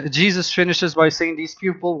Jesus finishes by saying these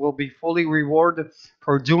people will be fully rewarded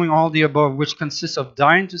for doing all the above, which consists of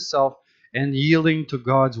dying to self and yielding to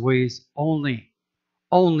God's ways only.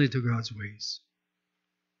 Only to God's ways.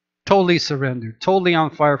 Totally surrendered, totally on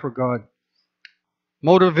fire for God.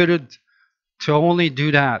 Motivated to only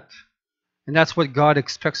do that. And that's what God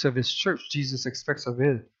expects of His church. Jesus expects of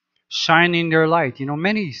it. Shining their light. You know,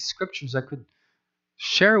 many scriptures I could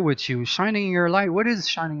share with you. Shining your light. What is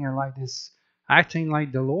shining your light? Is acting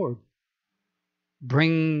like the Lord.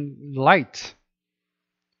 Bring light.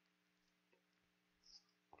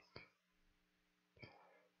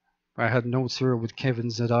 I had notes here with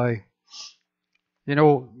Kevin's eye. You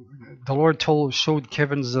know, the Lord showed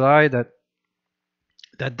Kevin's eye that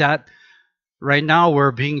right now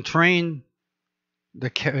we're being trained. The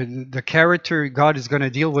character, God is going to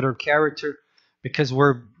deal with our character because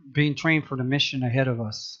we're being trained for the mission ahead of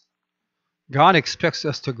us. God expects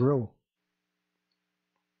us to grow.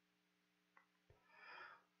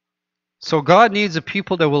 So God needs a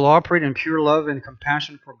people that will operate in pure love and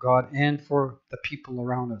compassion for God and for the people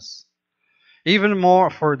around us. Even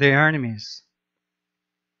more for their enemies.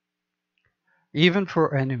 Even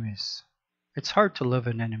for enemies. It's hard to love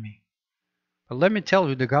an enemy. But let me tell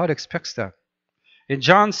you that God expects that. In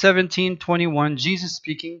John 17:21, Jesus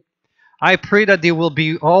speaking, I pray that they will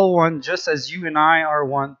be all one, just as you and I are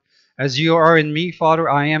one. As you are in me, Father,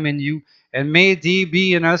 I am in you. And may they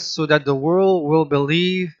be in us so that the world will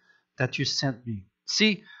believe that you sent me.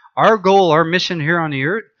 See, our goal, our mission here on the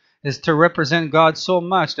earth is to represent God so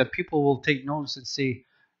much that people will take notice and say,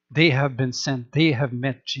 they have been sent. They have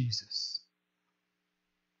met Jesus.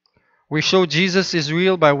 We show Jesus is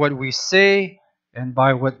real by what we say and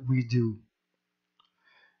by what we do.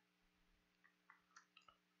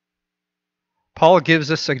 Paul gives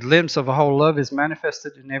us a glimpse of how love is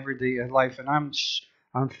manifested in everyday life, and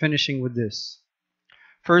I'm finishing with this.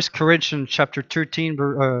 1 Corinthians chapter 13,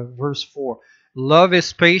 verse 4. Love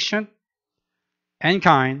is patient and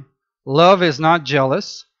kind. Love is not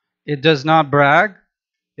jealous. It does not brag.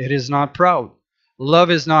 It is not proud. Love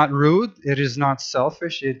is not rude. It is not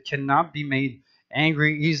selfish. It cannot be made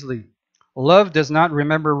angry easily. Love does not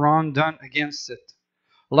remember wrong done against it.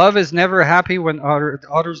 Love is never happy when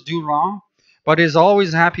others do wrong, but is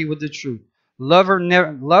always happy with the truth.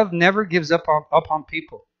 Love never gives up on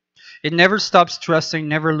people. It never stops trusting,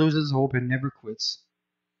 never loses hope, and never quits.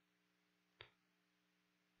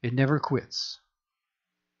 It never quits,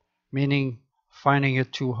 meaning finding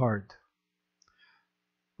it too hard.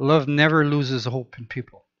 Love never loses hope in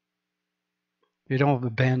people. You don't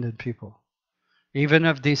abandon people. Even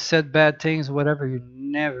if they said bad things, whatever, you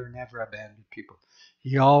never abandon people.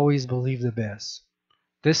 You always believe the best.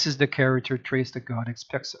 This is the character traits that God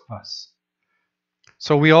expects of us.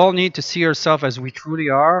 So we all need to see ourselves as we truly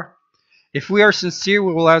are. If we are sincere,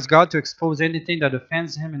 we will ask God to expose anything that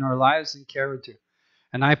offends Him in our lives and character.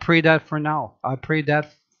 And I pray that for now. I pray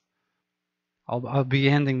that I'll be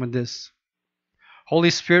ending with this. Holy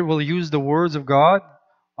Spirit will use the words of God,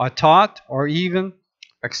 a taught, or even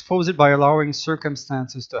expose it by allowing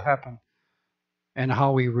circumstances to happen and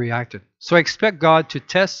how we reacted. So expect God to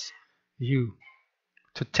test you,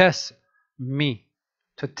 to test me,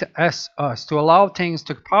 to test us, to allow things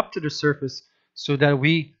to pop to the surface so that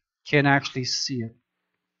we can actually see it.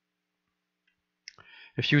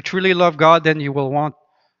 If you truly love God, then you will want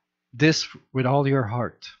this with all your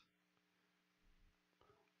heart.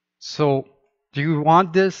 So, do you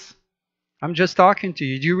want this? I'm just talking to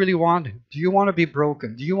you. Do you really want it? Do you want to be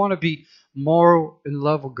broken? Do you want to be more in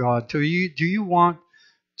love with God? Do you want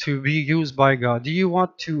to be used by God? Do you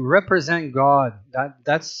want to represent God?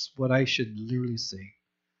 That's what I should literally say.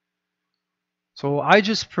 So I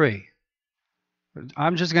just pray.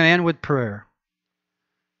 I'm just going to end with prayer.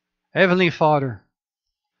 Heavenly Father,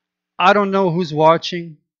 I don't know who's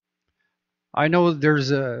watching. I know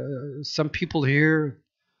there's some people here.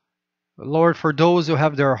 Lord, for those who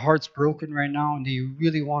have their hearts broken right now and they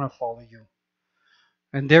really want to follow you,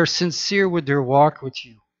 and they're sincere with their walk with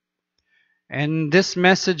you, and this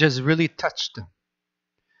message has really touched them.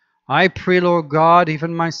 I pray, Lord God,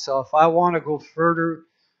 even myself, I want to go further.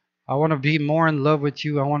 I want to be more in love with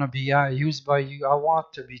you. I want to be used by you. I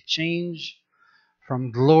want to be changed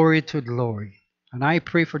from glory to glory. And I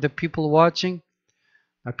pray for the people watching,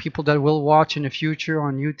 the people that will watch in the future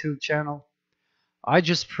on YouTube channel. I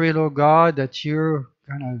just pray, Lord God, that you're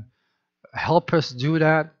going to help us do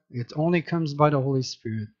that. It only comes by the Holy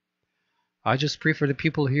Spirit. I just pray for the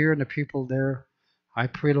people here and the people there. I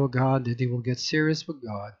pray, Lord God, that they will get serious with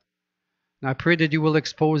God. And I pray that you will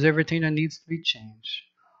expose everything that needs to be changed.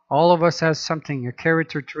 All of us has something, a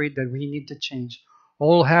character trait that we need to change.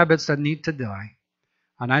 Old habits that need to die.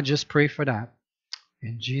 And I just pray for that.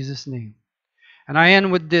 In Jesus' name. And I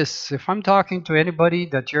end with this. If I'm talking to anybody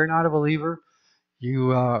that you're not a believer,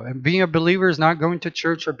 being a believer is not going to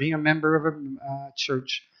church or being a member of a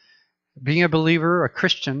church. Being a believer, a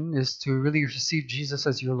Christian, is to really receive Jesus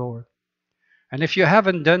as your Lord. And if you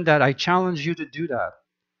haven't done that, I challenge you to do that.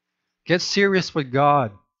 Get serious with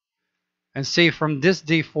God and say, from this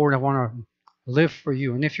day forward, I want to live for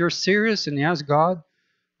you. And if you're serious and you ask God,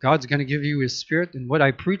 God's going to give you His Spirit. And what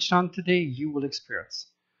I preached on today, you will experience.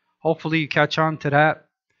 Hopefully, you catch on to that.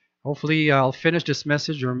 Hopefully, I'll finish this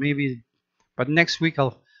message, or maybe, but next week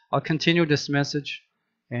I'll continue this message,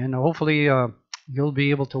 and hopefully you'll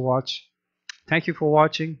be able to watch. Thank you for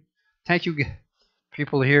watching. Thank you,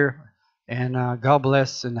 people here, and God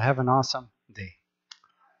bless, and have an awesome day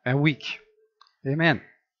and week. Amen.